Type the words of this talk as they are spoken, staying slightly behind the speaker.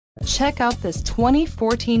Check out this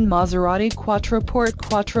 2014 Maserati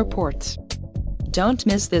Quattroporte. Don't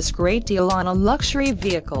miss this great deal on a luxury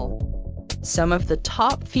vehicle. Some of the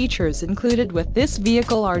top features included with this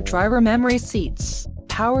vehicle are driver memory seats,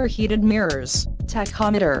 power heated mirrors,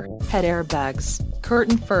 tachometer, head airbags,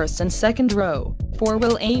 curtain first and second row,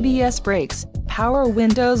 4-wheel ABS brakes, power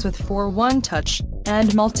windows with 4-1 touch, and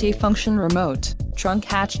multifunction remote, trunk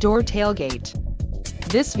hatch door tailgate.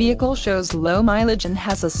 This vehicle shows low mileage and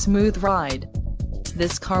has a smooth ride.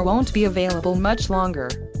 This car won't be available much longer.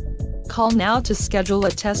 Call now to schedule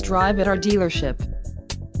a test drive at our dealership.